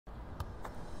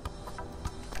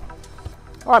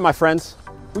All right, my friends,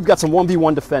 we've got some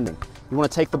 1v1 defending. You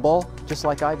want to take the ball just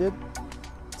like I did?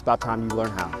 It's about time you learn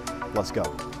how. Let's go.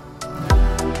 All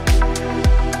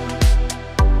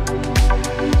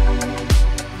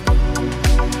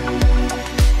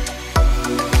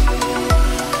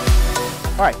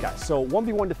right, guys, so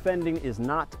 1v1 defending is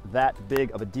not that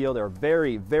big of a deal. There are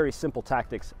very, very simple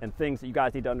tactics and things that you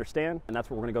guys need to understand, and that's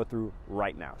what we're gonna go through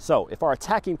right now. So if our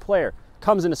attacking player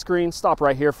comes in the screen, stop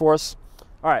right here for us.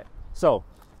 All right, so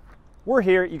we're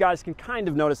here. You guys can kind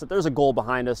of notice that there's a goal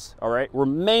behind us, all right? We're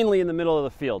mainly in the middle of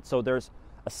the field, so there's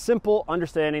a simple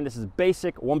understanding. This is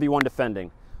basic 1v1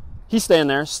 defending. He's staying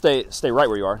there. Stay right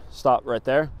where you are. Stop right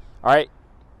there, all right?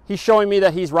 He's showing me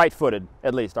that he's right-footed,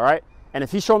 at least, all right? And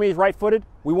if he's showing me he's right-footed,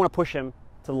 we want to push him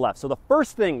to the left. So the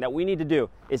first thing that we need to do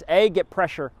is A, get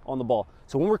pressure on the ball.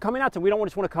 So when we're coming out to him, we don't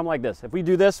just want to come like this. If we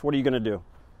do this, what are you going to do?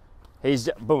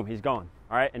 Boom, he's gone,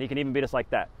 all right? And he can even beat us like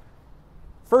that.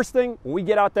 First thing, when we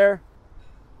get out there,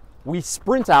 we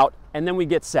sprint out and then we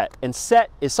get set. And set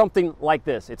is something like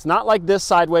this. It's not like this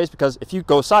sideways, because if you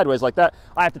go sideways like that,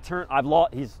 I have to turn,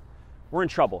 we're in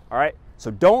trouble, all right?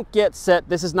 So don't get set.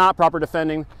 This is not proper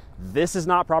defending. This is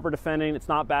not proper defending. It's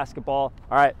not basketball,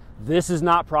 all right? This is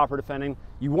not proper defending.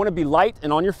 You want to be light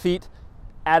and on your feet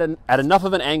at enough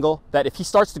of an angle that if he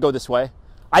starts to go this way,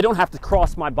 I don't have to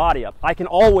cross my body up. I can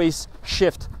always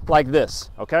shift like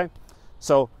this, okay?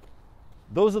 So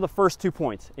those are the first 2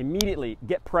 points. Immediately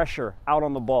get pressure out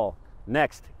on the ball.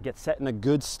 Next, get set in a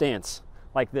good stance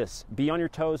like this. Be on your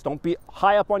toes. Don't be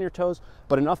high up on your toes,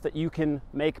 but enough that you can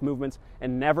make movements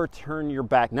and never turn your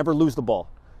back, never lose the ball.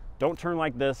 Don't turn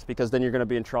like this, because then you're going to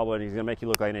be in trouble and he's going to make you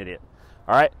look like an idiot.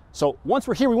 All right? So once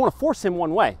we're here, we want to force him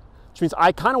one way, which means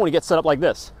I kind of want to get set up like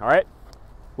this, all right?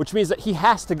 Which means that he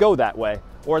has to go that way,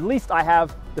 or at least I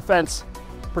have defense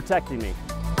protecting me.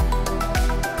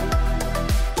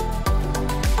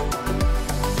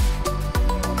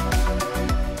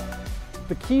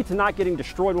 The key to not getting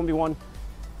destroyed 1v1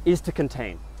 is to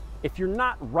contain. If you're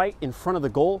not right in front of the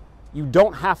goal, you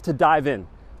don't have to dive in,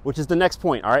 which is the next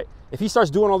point, all right? If he starts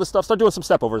doing all this stuff, start doing some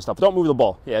step over and stuff. Don't move the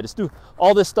ball. Yeah, just do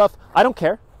all this stuff. I don't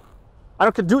care. I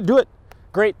don't care. Do it.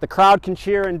 Great. The crowd can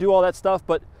cheer and do all that stuff,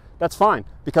 but that's fine,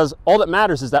 because all that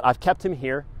matters is that I've kept him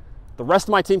here. The rest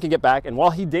of my team can get back, and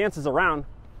while he dances around,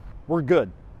 we're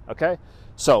good, okay?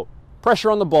 So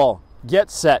pressure on the ball, get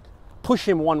set, push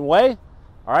him one way,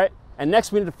 all right? And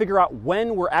next we need to figure out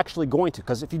when we're actually going to,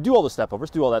 because if you do all the step overs,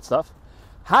 do all that stuff,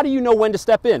 how do you know when to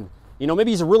step in? You know,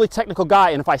 maybe he's a really technical guy,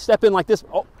 and if I step in like this,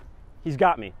 oh, he's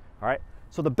got me, all right?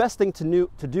 So the best thing to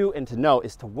do and to know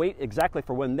is to wait exactly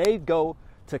for when they go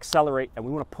to accelerate, and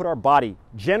we want to put our body,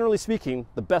 generally speaking,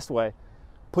 the best way,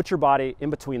 put your body in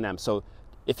between them. So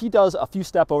if he does a few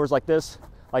step overs like this,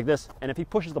 and if he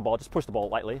pushes the ball, just push the ball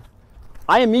lightly,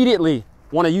 I immediately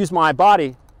want to use my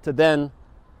body to then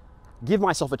give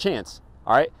myself a chance,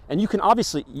 all right? And you can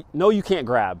obviously, no, you can't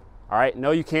grab, all right?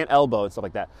 No, you can't elbow and stuff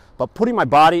like that. But putting my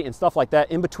body and stuff like that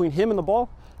in between him and the ball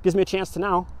gives me a chance to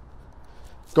now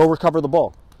go recover the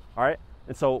ball, all right?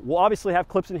 And so we'll obviously have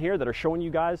clips in here that are showing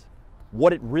you guys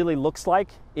what it really looks like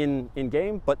in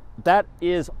game, but that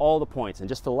is all the points. And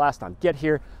just for the last time, get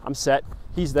here, I'm set,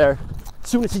 he's there. As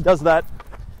soon as he does that,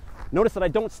 notice that I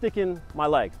don't stick in my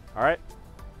leg, all right?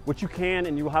 Which you can,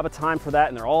 and you will have a time for that,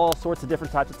 and there are all sorts of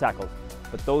different types of tackles,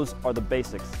 but those are the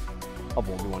basics of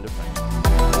 1v1 defending.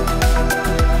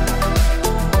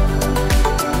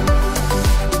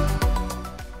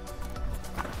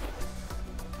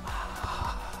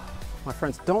 My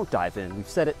friends, don't dive in. We've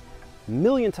said it a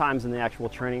million times in the actual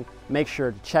training. Make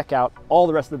sure to check out all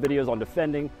the rest of the videos on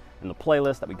defending in the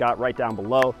playlist that we got right down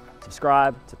below.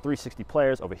 Subscribe to 360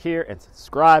 Players over here, and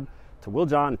subscribe to Will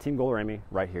John and Team Goal Ramy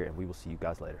right here, and we will see you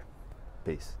guys later.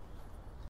 Peace.